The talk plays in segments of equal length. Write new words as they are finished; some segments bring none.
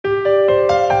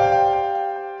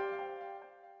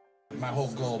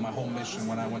whole goal, my whole mission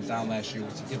when I went down last year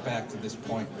was to get back to this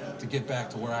point, to get back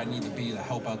to where I need to be to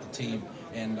help out the team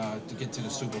and to get to the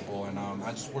Super Bowl. And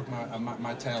I just worked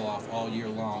my tail off all year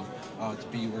long to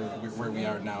be where we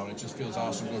are now. And it just feels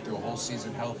awesome to go through a whole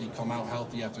season healthy, come out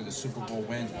healthy after the Super Bowl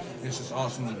win. It's just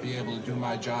awesome to be able to do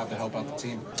my job to help out the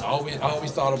team. I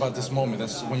always thought about this moment.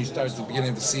 That's when you start at the beginning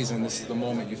of the season. This is the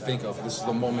moment you think of. This is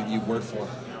the moment you work for.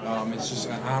 It's just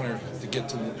an honor to get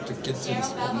to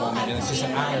this moment, and it's just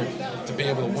an honor to be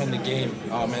able to win the game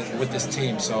with this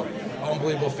team. So,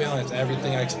 unbelievable feeling. It's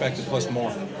everything I expected plus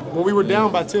more. When we were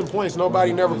down by 10 points,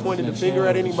 nobody never pointed the finger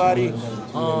at anybody.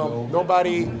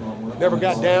 Nobody never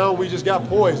got down. We just got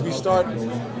poised.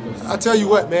 I tell you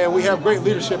what, man, we have great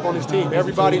leadership on this team.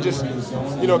 Everybody just,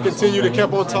 continue to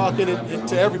keep on talking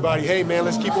to everybody. Hey, man,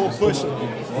 let's keep on pushing.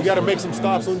 We got to make some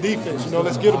stops on defense.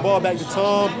 Let's get the ball back to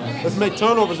Tom. Let's make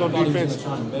turnovers on defense.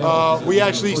 We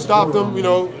actually stopped them,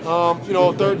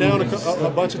 third down a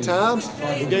bunch of times.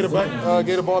 We gave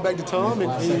the ball back to Tom,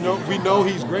 and we know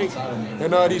he's great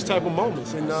in these type of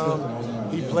moments.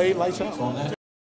 And he played lights out.